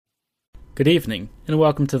Good evening, and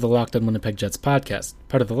welcome to the Locked On Winnipeg Jets podcast,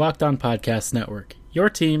 part of the Locked On Podcast Network, your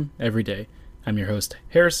team every day. I'm your host,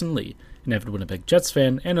 Harrison Lee, an avid Winnipeg Jets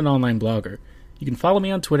fan and an online blogger. You can follow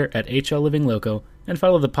me on Twitter at HLLivingLoco and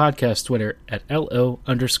follow the podcast Twitter at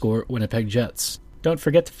LO_WinnipegJets. Don't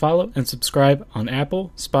forget to follow and subscribe on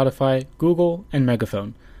Apple, Spotify, Google, and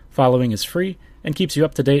Megaphone. Following is free and keeps you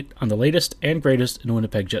up to date on the latest and greatest in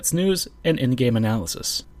Winnipeg Jets news and in-game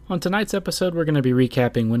analysis. On tonight's episode, we're going to be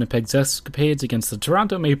recapping Winnipeg's escapades against the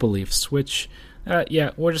Toronto Maple Leafs, which,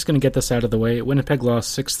 we're just going to get this out of the way. Winnipeg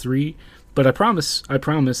lost 6-3, but I promise,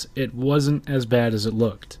 it wasn't as bad as it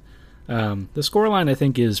looked. The scoreline, I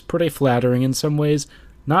think, is pretty flattering in some ways,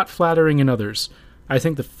 not flattering in others. I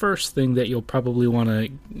think the first thing that you'll probably want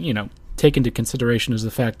to, take into consideration is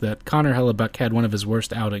the fact that Connor Hellebuyck had one of his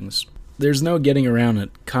worst outings. There's no getting around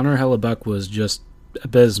it. Connor Hellebuyck was just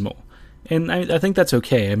abysmal. And I think that's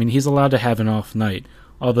okay. I mean, he's allowed to have an off night,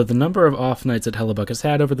 although the number of off nights that Hellebuyck has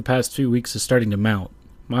had over the past few weeks is starting to mount.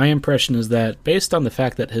 My impression is that, based on the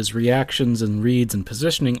fact that his reactions and reads and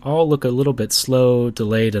positioning all look a little bit slow,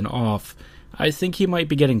 delayed, and off, I think he might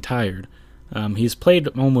be getting tired. He's played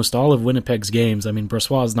almost all of Winnipeg's games. I mean,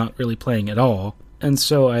 Brossoit is not really playing at all. And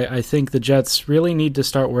so I think the Jets really need to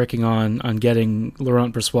start working on getting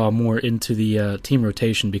Laurent Brossoit more into the team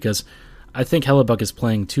rotation, because I think Hellebuyck is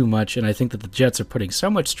playing too much, and I think that the Jets are putting so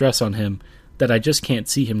much stress on him that I just can't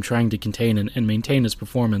see him trying to contain and maintain his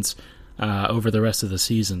performance over the rest of the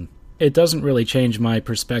season. It doesn't really change my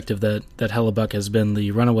perspective that Hellebuyck has been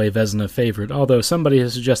the runaway Vezina favorite, although somebody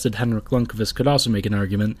has suggested Henrik Lundqvist could also make an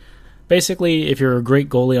argument. Basically, if you're a great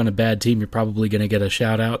goalie on a bad team, you're probably going to get a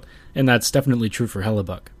shout-out, and that's definitely true for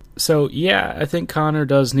Hellebuyck. So, yeah, I think Connor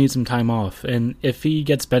does need some time off, and if he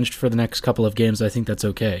gets benched for the next couple of games, I think that's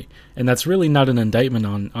okay. And that's really not an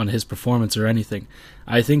indictment on his performance or anything.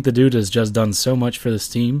 I think the dude has just done so much for this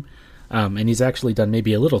team, and he's actually done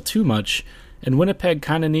maybe a little too much, and Winnipeg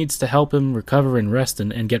kind of needs to help him recover and rest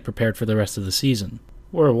and get prepared for the rest of the season.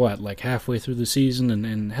 We're, like halfway through the season,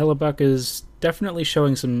 and Hellebuyck is definitely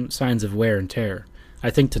showing some signs of wear and tear. I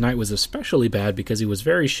think tonight was especially bad because he was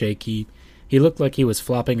very shaky. He looked like he was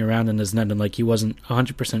flopping around in his net and like he wasn't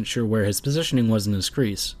 100% sure where his positioning was in his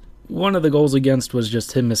crease. One of the goals against was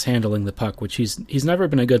just him mishandling the puck, which he's never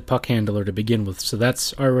been a good puck handler to begin with, so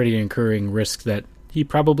that's already incurring risk that he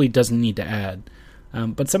probably doesn't need to add.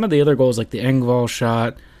 But some of the other goals, like the Engvall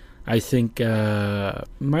shot, I think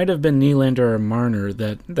might have been Nylander or Marner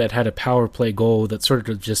that had a power play goal that sort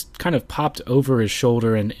of just kind of popped over his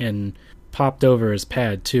shoulder and popped over his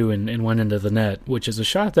pad too and went into the net, which is a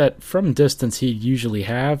shot that from distance he'd usually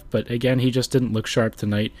have, but again, he just didn't look sharp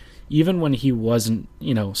tonight. Even when he wasn't,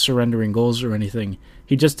 surrendering goals or anything,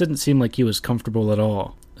 he just didn't seem like he was comfortable at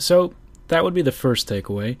all. So that would be the first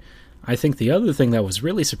takeaway. I think the other thing that was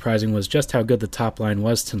really surprising was just how good the top line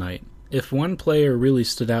was tonight. If one player really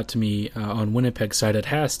stood out to me on Winnipeg's side, it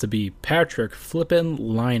has to be Patrick flippin'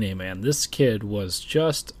 Laine, man. This kid was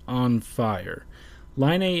just on fire.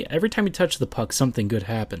 Laine, every time he touched the puck, something good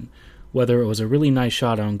happened. Whether it was a really nice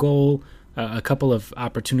shot on goal, a couple of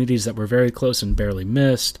opportunities that were very close and barely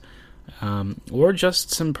missed, or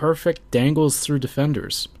just some perfect dangles through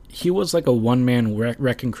defenders. He was like a one-man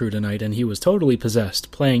wrecking crew tonight, and he was totally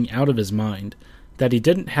possessed, playing out of his mind. That he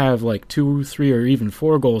didn't have like 2, 3, or even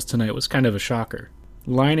 4 goals tonight was kind of a shocker.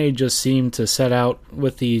 Laine just seemed to set out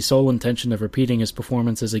with the sole intention of repeating his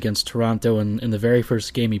performances against Toronto in the very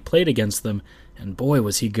first game he played against them, and boy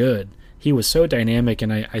was he good. He was so dynamic,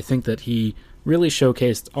 and I think that he really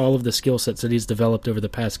showcased all of the skill sets that he's developed over the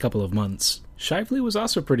past couple of months. Shively was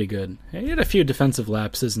also pretty good. He had a few defensive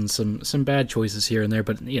lapses and some bad choices here and there,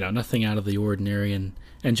 but nothing out of the ordinary, and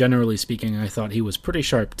generally speaking, I thought he was pretty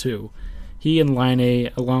sharp too. He and Laine,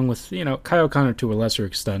 along with Kyle Connor to a lesser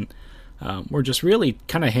extent, were just really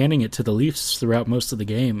kind of handing it to the Leafs throughout most of the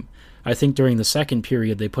game. I think during the second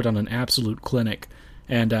period they put on an absolute clinic,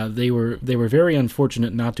 and they were very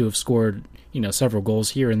unfortunate not to have scored several goals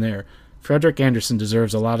here and there. Frederik Andersen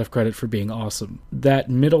deserves a lot of credit for being awesome. That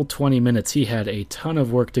middle 20 minutes he had a ton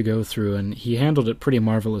of work to go through, and he handled it pretty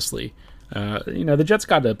marvelously. The Jets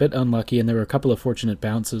got a bit unlucky, and there were a couple of fortunate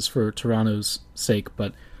bounces for Toronto's sake,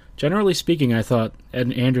 but generally speaking, I thought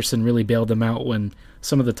Ed Anderson really bailed them out when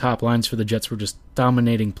some of the top lines for the Jets were just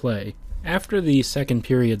dominating play. After the second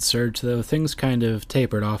period surge, though, things kind of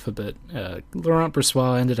tapered off a bit. Laurent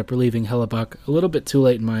Brossoit ended up relieving Hellebuyck a little bit too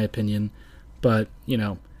late, in my opinion, but,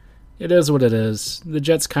 it is what it is. The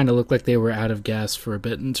Jets kind of looked like they were out of gas for a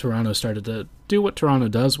bit, and Toronto started to do what Toronto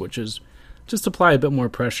does, which is just apply a bit more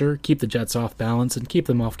pressure, keep the Jets off balance, and keep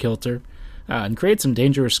them off kilter, and create some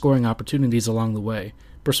dangerous scoring opportunities along the way.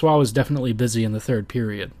 Brossoit was definitely busy in the third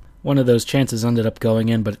period. One of those chances ended up going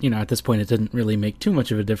in, but, at this point it didn't really make too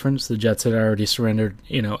much of a difference. The Jets had already surrendered,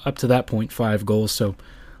 up to that point 5 goals, so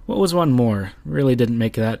what was one more? Really didn't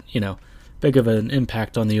make that, big of an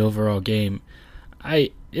impact on the overall game.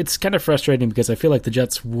 It's kind of frustrating because I feel like the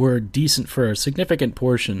Jets were decent for a significant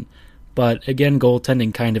portion, but again,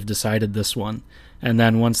 goaltending kind of decided this one. And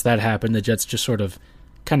then once that happened, the Jets just sort of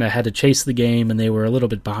kind of had to chase the game, and they were a little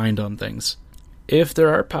bit behind on things. If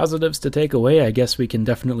there are positives to take away, I guess we can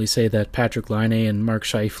definitely say that Patrick Laine and Mark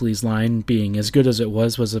Scheifele's line being as good as it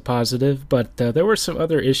was a positive, but there were some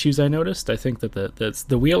other issues I noticed. I think that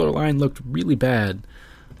the Wheeler line looked really bad.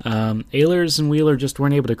 Ehlers and Wheeler just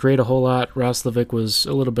weren't able to create a whole lot. Roslovic was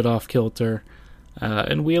a little bit off kilter,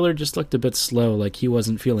 and Wheeler just looked a bit slow, like he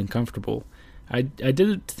wasn't feeling comfortable. I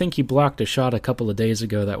did think he blocked a shot a couple of days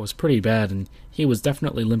ago that was pretty bad, and he was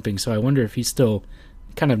definitely limping, so I wonder if he's still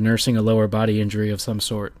kind of nursing a lower body injury of some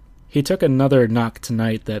sort. He took another knock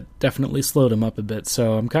tonight that definitely slowed him up a bit,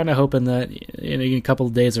 so I'm kind of hoping that in a couple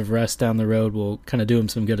of days of rest down the road will kind of do him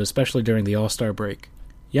some good, especially during the All-Star break.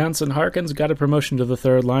 Janssen Harkins got a promotion to the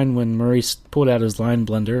third line when Murray pulled out his line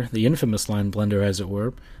blender, the infamous line blender as it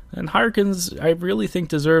were, and Harkins I really think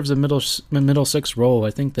deserves a middle six role.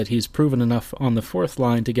 I think that he's proven enough on the fourth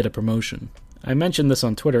line to get a promotion. I mentioned this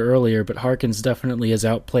on Twitter earlier, but Harkins definitely has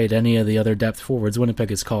outplayed any of the other depth forwards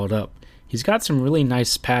Winnipeg has called up. He's got some really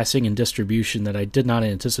nice passing and distribution that I did not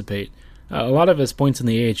anticipate. A lot of his points in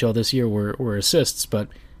the AHL this year were assists, but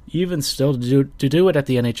even still, to do it at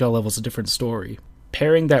the NHL level is a different story.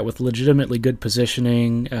 Pairing that with legitimately good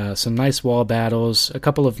positioning, some nice wall battles, a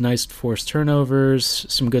couple of nice forced turnovers,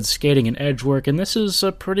 some good skating and edge work, and this is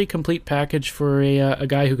a pretty complete package for a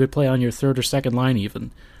guy who could play on your third or second line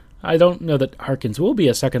even. I don't know that Harkins will be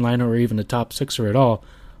a second liner or even a top sixer at all,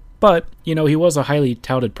 but, he was a highly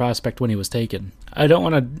touted prospect when he was taken. I don't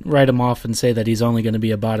want to write him off and say that he's only going to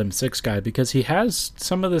be a bottom six guy, because he has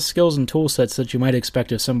some of the skills and tool sets that you might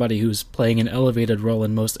expect of somebody who's playing an elevated role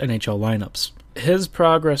in most NHL lineups. His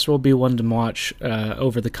progress will be one to watch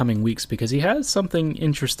over the coming weeks, because he has something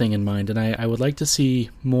interesting in mind, and I would like to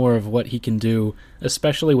see more of what he can do,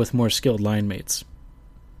 especially with more skilled line mates.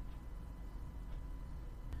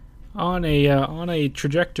 On a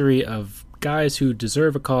trajectory of guys who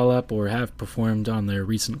deserve a call-up or have performed on their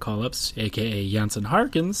recent call-ups, aka Janssen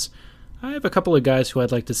Harkins, I have a couple of guys who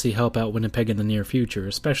I'd like to see help out Winnipeg in the near future,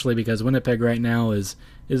 especially because Winnipeg right now is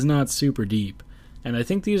not super deep. And I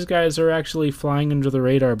think these guys are actually flying under the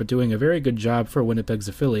radar but doing a very good job for Winnipeg's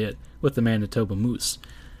affiliate with the Manitoba Moose.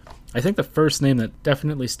 I think the first name that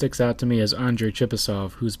definitely sticks out to me is Andrei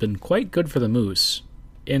Chipasov, who's been quite good for the Moose.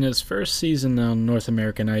 In his first season on North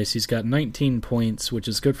American ice, he's got 19 points, which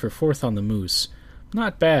is good for fourth on the Moose.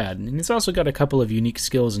 Not bad, and he's also got a couple of unique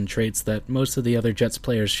skills and traits that most of the other Jets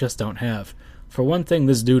players just don't have. For one thing,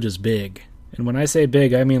 this dude is big. And when I say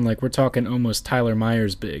big, I mean like we're talking almost Tyler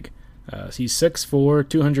Myers big. He's 6'4",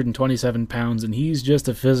 227 pounds, and he's just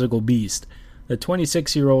a physical beast. The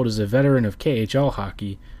 26-year-old is a veteran of KHL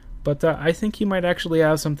hockey, but I think he might actually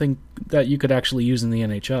have something that you could actually use in the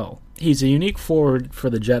NHL. He's a unique forward for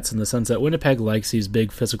the Jets in the sense that Winnipeg likes these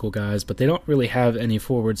big physical guys, but they don't really have any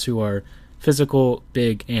forwards who are physical,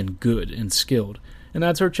 big, and good and skilled. And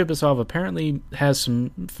that's where Chipasov apparently has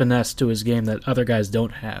some finesse to his game that other guys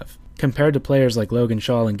don't have. Compared to players like Logan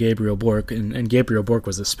Shaw and Gabriel Bourque, and Gabriel Bourque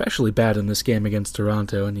was especially bad in this game against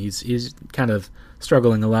Toronto, and he's kind of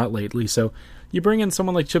struggling a lot lately, so you bring in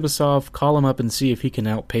someone like Chipasov, call him up and see if he can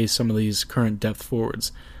outpace some of these current depth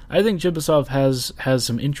forwards. I think Chipasov has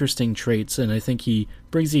some interesting traits, and I think he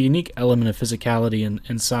brings a unique element of physicality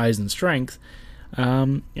and size and strength,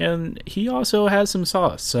 and he also has some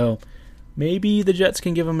sauce, so maybe the Jets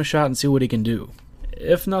can give him a shot and see what he can do.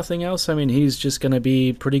 If nothing else, I mean, he's just going to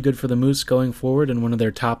be pretty good for the Moose going forward and one of their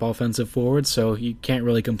top offensive forwards, so you can't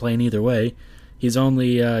really complain either way. He's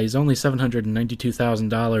only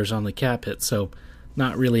 $792,000 on the cap hit, so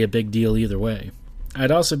not really a big deal either way. I'd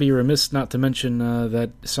also be remiss not to mention that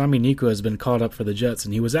Sami Niku has been called up for the Jets,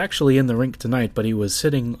 and he was actually in the rink tonight, but he was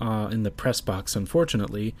sitting in the press box,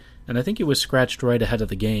 unfortunately, and I think he was scratched right ahead of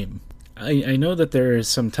the game. I know that there is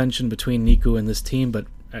some tension between Niku and this team, but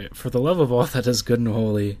for the love of all that is good and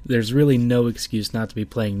holy, there's really no excuse not to be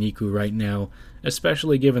playing Niku right now,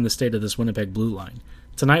 especially given the state of this Winnipeg blue line.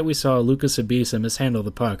 Tonight we saw Lucas Sabisa mishandle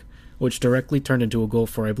the puck, which directly turned into a goal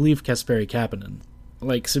for, I believe, Kasperi Kapanen.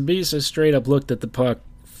 Like, Sabisa straight up looked at the puck,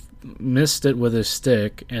 missed it with his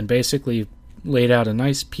stick, and basically laid out a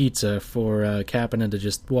nice pizza for Kapanen to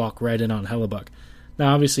just walk right in on Hellebuyck.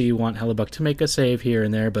 Now, obviously you want Hellebuyck to make a save here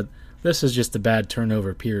and there, but this is just a bad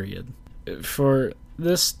turnover period. For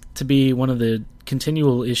this to be one of the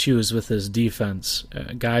continual issues with his defense.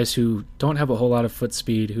 Guys who don't have a whole lot of foot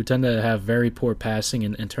speed, who tend to have very poor passing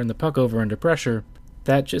and turn the puck over under pressure,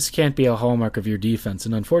 that just can't be a hallmark of your defense.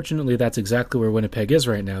 And unfortunately, that's exactly where Winnipeg is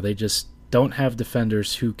right now. They just don't have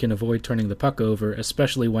defenders who can avoid turning the puck over,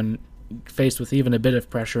 especially when faced with even a bit of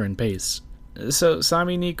pressure and pace. So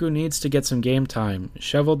Sami Niku needs to get some game time.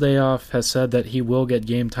 Cheveldayoff has said that he will get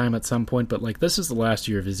game time at some point, but this is the last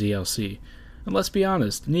year of his ELC. And let's be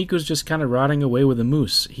honest, Niku's just kind of rotting away with a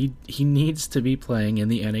moose. He needs to be playing in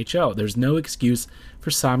the NHL. There's no excuse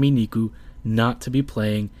for Sami Niku not to be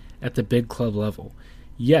playing at the big club level.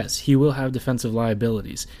 Yes, he will have defensive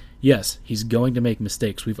liabilities. Yes, he's going to make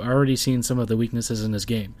mistakes. We've already seen some of the weaknesses in his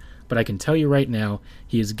game. But I can tell you right now,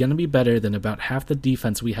 he is going to be better than about half the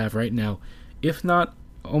defense we have right now, if not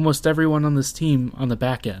almost everyone on this team on the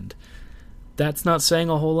back end. That's not saying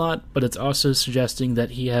a whole lot, but it's also suggesting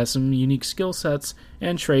that he has some unique skill sets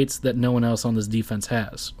and traits that no one else on this defense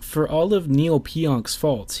has. For all of Neil Pionk's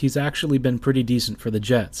faults, he's actually been pretty decent for the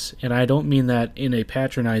Jets, and I don't mean that in a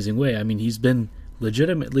patronizing way. I mean, he's been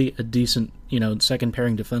legitimately a decent,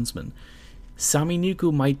 second-pairing defenseman. Sami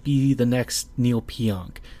Niku might be the next Neil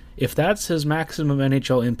Pionk. If that's his maximum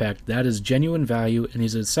NHL impact, that is genuine value, and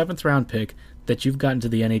he's a 7th-round pick that you've gotten to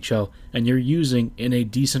the NHL and you're using in a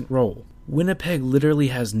decent role. Winnipeg literally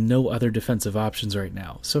has no other defensive options right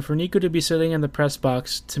now. So for Niku to be sitting in the press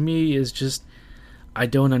box, to me, is just, I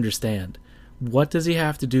don't understand. What does he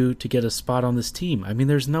have to do to get a spot on this team? I mean,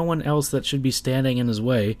 there's no one else that should be standing in his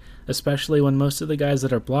way, especially when most of the guys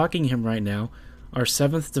that are blocking him right now are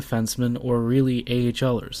 7th defensemen or really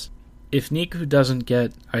AHLers. If Niku doesn't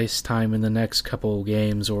get ice time in the next couple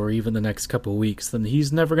games or even the next couple weeks, then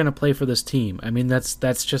he's never going to play for this team. I mean, that's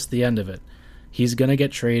just the end of it. He's going to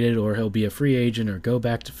get traded, or he'll be a free agent or go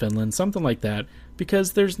back to Finland, something like that,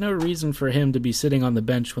 because there's no reason for him to be sitting on the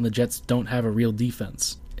bench when the Jets don't have a real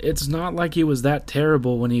defense. It's not like he was that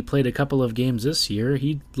terrible when he played a couple of games this year.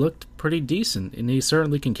 He looked pretty decent, and he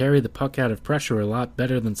certainly can carry the puck out of pressure a lot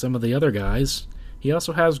better than some of the other guys. He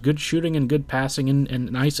also has good shooting and good passing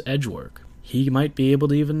and nice edge work. He might be able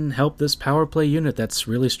to even help this power play unit that's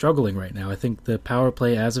really struggling right now. I think the power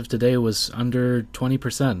play as of today was under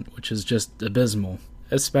 20%, which is just abysmal,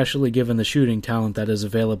 especially given the shooting talent that is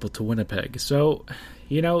available to Winnipeg. So,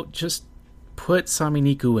 just put Sami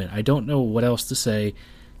Niku in. I don't know what else to say.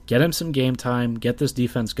 Get him some game time, get this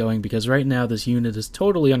defense going, because right now this unit is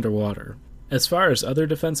totally underwater. As far as other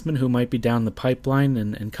defensemen who might be down the pipeline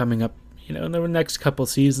and coming up, in the next couple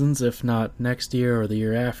seasons, if not next year or the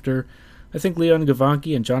year after, I think Leon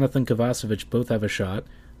Gawanke and Jonathan Kovacevic both have a shot.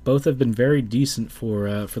 Both have been very decent for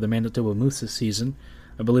the Manitoba Moose this season.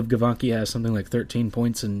 I believe Gawanke has something like 13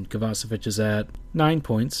 points and Kovacevic is at 9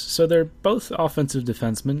 points. So they're both offensive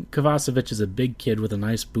defensemen. Kovacevic is a big kid with a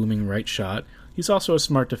nice booming right shot. He's also a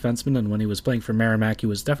smart defenseman, and when he was playing for Merrimack, he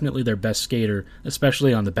was definitely their best skater,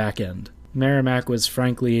 especially on the back end. Merrimack was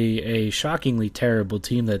frankly a shockingly terrible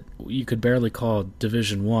team that you could barely call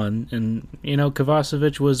Division I, and,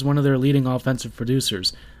 Kovacevic was one of their leading offensive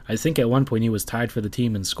producers. I think at one point he was tied for the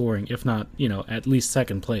team in scoring, if not, at least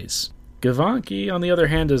second place. Gawanke, on the other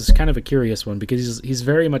hand, is kind of a curious one because he's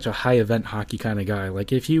very much a high-event hockey kind of guy.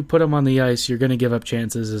 Like, if you put him on the ice, you're going to give up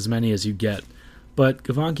chances as many as you get. But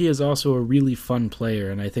Gawanke is also a really fun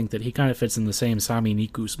player, and I think that he kind of fits in the same Sami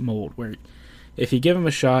Niku mold, where if you give him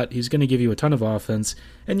a shot, he's going to give you a ton of offense,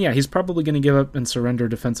 and yeah, he's probably going to give up and surrender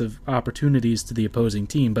defensive opportunities to the opposing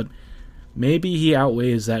team, but maybe he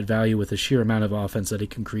outweighs that value with the sheer amount of offense that he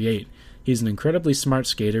can create. He's an incredibly smart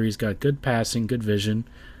skater, he's got good passing, good vision,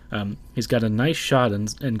 he's got a nice shot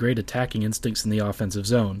and great attacking instincts in the offensive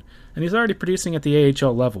zone, and he's already producing at the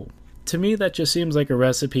AHL level. To me, that just seems like a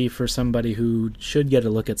recipe for somebody who should get a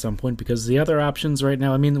look at some point, because the other options right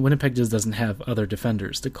now, Winnipeg just doesn't have other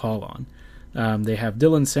defenders to call on. They have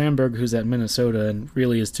Dylan Sandberg, who's at Minnesota, and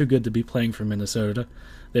really is too good to be playing for Minnesota.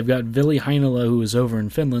 They've got Ville Heinola, who is over in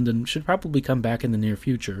Finland, and should probably come back in the near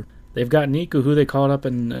future. They've got Niku, who they called up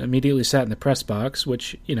and immediately sat in the press box,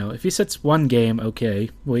 which, if he sits one game, okay.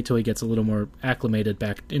 Wait till he gets a little more acclimated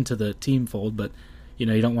back into the team fold, but, you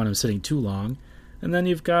don't want him sitting too long. And then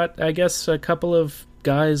you've got, I guess, a couple of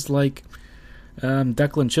guys like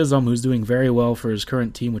Declan Chisholm, who's doing very well for his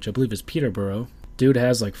current team, which I believe is Peterborough. Dude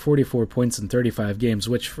has like 44 points in 35 games,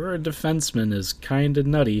 which for a defenseman is kind of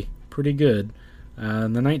nutty, pretty good. The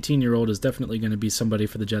 19-year-old is definitely going to be somebody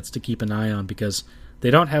for the Jets to keep an eye on, because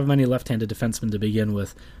They don't have many left-handed defensemen to begin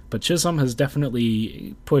with, but Chisholm has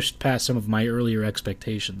definitely pushed past some of my earlier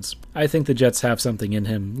expectations. I think the Jets have something in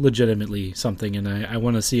him, legitimately something, and I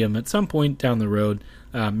want to see him at some point down the road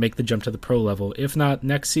make the jump to the pro level. If not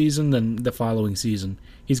next season, then the following season.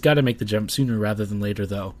 He's got to make the jump sooner rather than later,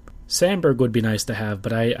 though. Sandberg would be nice to have,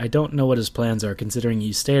 but I don't know what his plans are, considering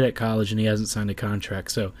he stayed at college and he hasn't signed a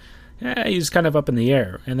contract, so he's kind of up in the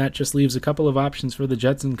air, and that just leaves a couple of options for the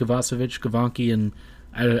Jets in Kovacevic, Kavanke, and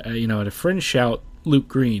at a fringe shout, Luke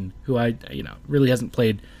Green, who really hasn't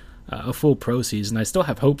played a full pro season. I still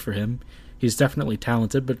have hope for him. He's definitely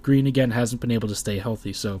talented, but Green again hasn't been able to stay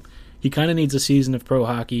healthy, so he kind of needs a season of pro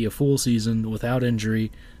hockey, a full season without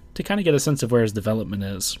injury, to kind of get a sense of where his development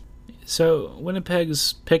is. So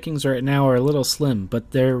Winnipeg's pickings right now are a little slim,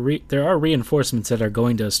 but there are reinforcements that are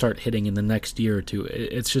going to start hitting in the next year or two.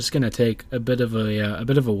 It's just going to take a bit of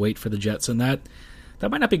a wait for the Jets, and that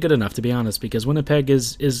might not be good enough, to be honest, because Winnipeg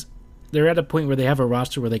is they're at a point where they have a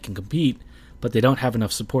roster where they can compete, but they don't have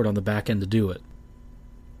enough support on the back end to do it.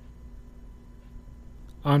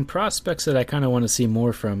 On prospects that I kind of want to see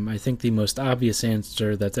more from, I think the most obvious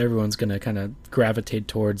answer that everyone's going to kind of gravitate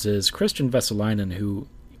towards is Christian Vesalainen, who,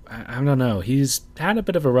 I don't know, he's had a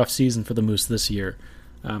bit of a rough season for the Moose this year.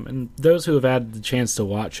 And those who have had the chance to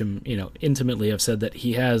watch him, intimately have said that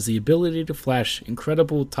he has the ability to flash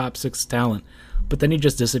incredible top six talent, but then he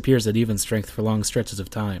just disappears at even strength for long stretches of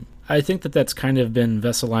time. I think that that's kind of been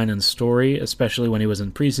Vesalainen's story, especially when he was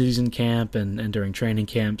in preseason camp and during training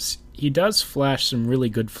camps. He does flash some really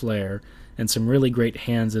good flair and some really great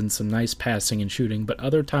hands and some nice passing and shooting, but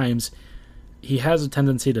other times he has a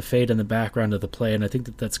tendency to fade in the background of the play, and I think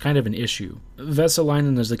that that's kind of an issue.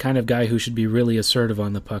 Vesalainen is the kind of guy who should be really assertive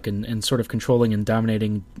on the puck and sort of controlling and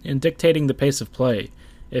dominating and dictating the pace of play.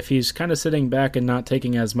 If he's kind of sitting back and not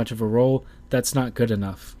taking as much of a role, that's not good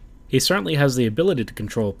enough. He certainly has the ability to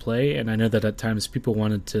control play, and I know that at times people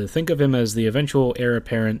wanted to think of him as the eventual heir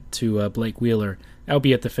apparent to Blake Wheeler,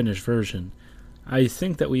 albeit the finished version. I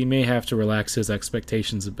think that we may have to relax his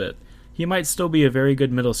expectations a bit. He might still be a very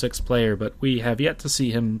good middle six player, but we have yet to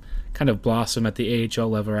see him kind of blossom at the AHL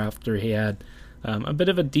level after he had a bit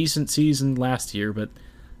of a decent season last year, but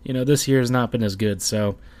this year has not been as good,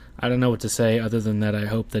 so I don't know what to say other than that I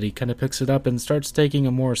hope that he kind of picks it up and starts taking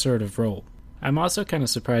a more assertive role. I'm also kind of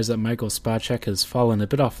surprised that Michael Spacek has fallen a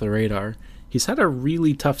bit off the radar. He's had a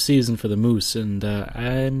really tough season for the Moose, and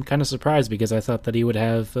I'm kind of surprised because I thought that he would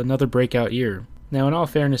have another breakout year. Now, in all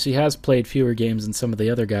fairness, he has played fewer games than some of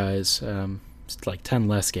the other guys, like 10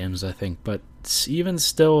 less games, I think, but even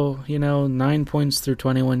still, 9 points through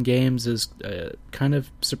 21 games is kind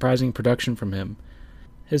of surprising production from him.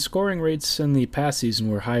 His scoring rates in the past season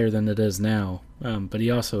were higher than it is now, but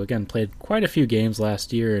he also, again, played quite a few games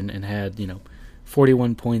last year and had,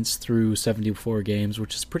 41 points through 74 games,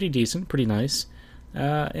 which is pretty decent, pretty nice.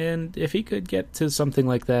 And if he could get to something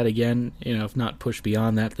like that again, if not push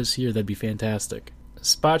beyond that this year, that'd be fantastic.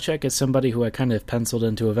 Spacek is somebody who I kind of penciled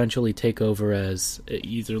in to eventually take over as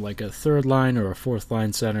either like a third line or a fourth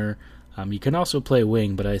line center. He can also play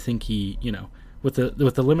wing, but I think he, with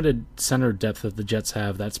the limited center depth that the Jets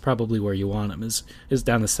have, that's probably where you want him, is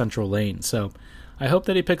down the central lane. So I hope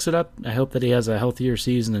that he picks it up. I hope that he has a healthier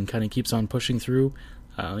season and kind of keeps on pushing through.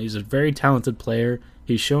 He's a very talented player.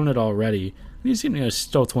 He's shown it already. He's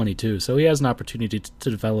still 22, so he has an opportunity to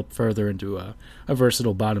develop further into a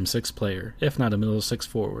versatile bottom six player, if not a middle six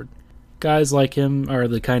forward. Guys like him are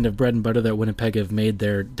the kind of bread and butter that Winnipeg have made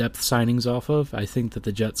their depth signings off of. I think that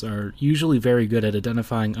the Jets are usually very good at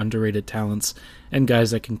identifying underrated talents and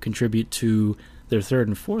guys that can contribute to their third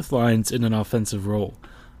and fourth lines in an offensive role.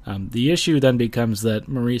 The issue then becomes that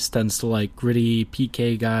Maurice tends to like gritty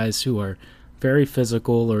PK guys who are very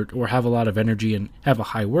physical or have a lot of energy and have a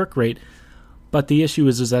high work rate. But the issue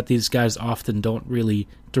is that these guys often don't really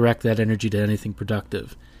direct that energy to anything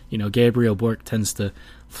productive. Gabriel Bourque tends to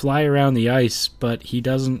fly around the ice, but he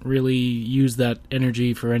doesn't really use that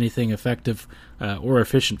energy for anything effective or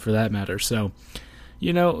efficient for that matter. So,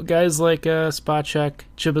 guys like Spacek,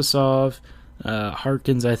 Chibasov,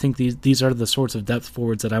 Harkins, I think these are the sorts of depth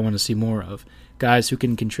forwards that I want to see more of. Guys who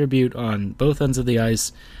can contribute on both ends of the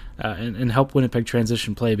ice and help Winnipeg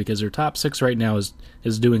transition play, because their top six right now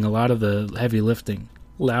is doing a lot of the heavy lifting.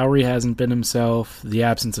 Lowry hasn't been himself. The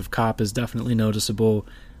absence of Kopp is definitely noticeable.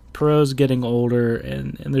 Perreault's getting older,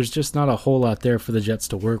 and there's just not a whole lot there for the Jets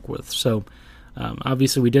to work with. So,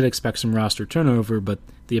 obviously we did expect some roster turnover, but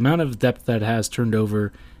the amount of depth that has turned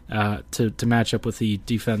over to match up with the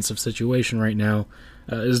defensive situation right now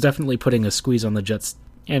is definitely putting a squeeze on the Jets,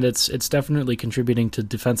 and it's definitely contributing to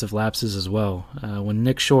defensive lapses as well. When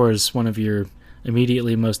Nick Shore is one of your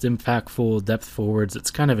immediately most impactful depth forwards,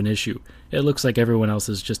 it's kind of an issue. It looks like everyone else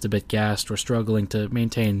is just a bit gassed or struggling to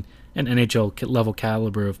maintain an NHL level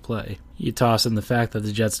caliber of play. You toss in the fact that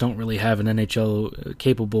the Jets don't really have an NHL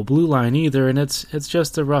capable blue line either, and it's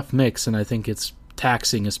just a rough mix, and I think it's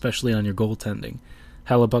taxing, especially on your goaltending.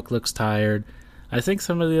 Hellebuck looks tired. I think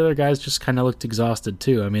some of the other guys just kind of looked exhausted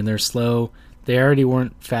too. I mean, they're slow. They already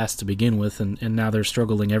weren't fast to begin with, and now they're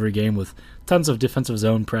struggling every game with tons of defensive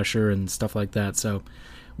zone pressure and stuff like that. So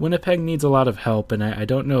Winnipeg needs a lot of help, and I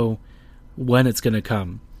don't know when it's going to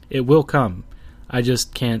come. It will come. I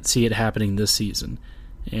just can't see it happening this season.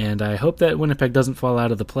 And I hope that Winnipeg doesn't fall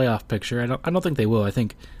out of the playoff picture. I don't think they will. I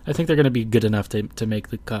think they're going to be good enough to make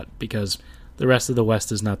the cut, because the rest of the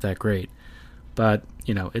West is not that great. But,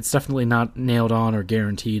 it's definitely not nailed on or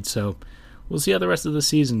guaranteed, so we'll see how the rest of the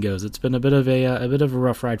season goes. It's been a bit of a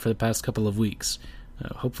rough ride for the past couple of weeks.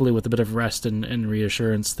 Hopefully with a bit of rest and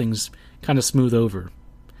reassurance, things kind of smooth over.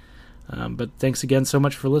 But thanks again so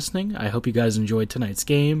much for listening. I hope you guys enjoyed tonight's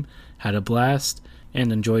game, had a blast,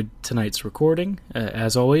 and enjoyed tonight's recording.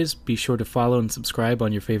 As always, be sure to follow and subscribe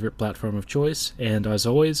on your favorite platform of choice. And as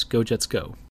always, go Jets go.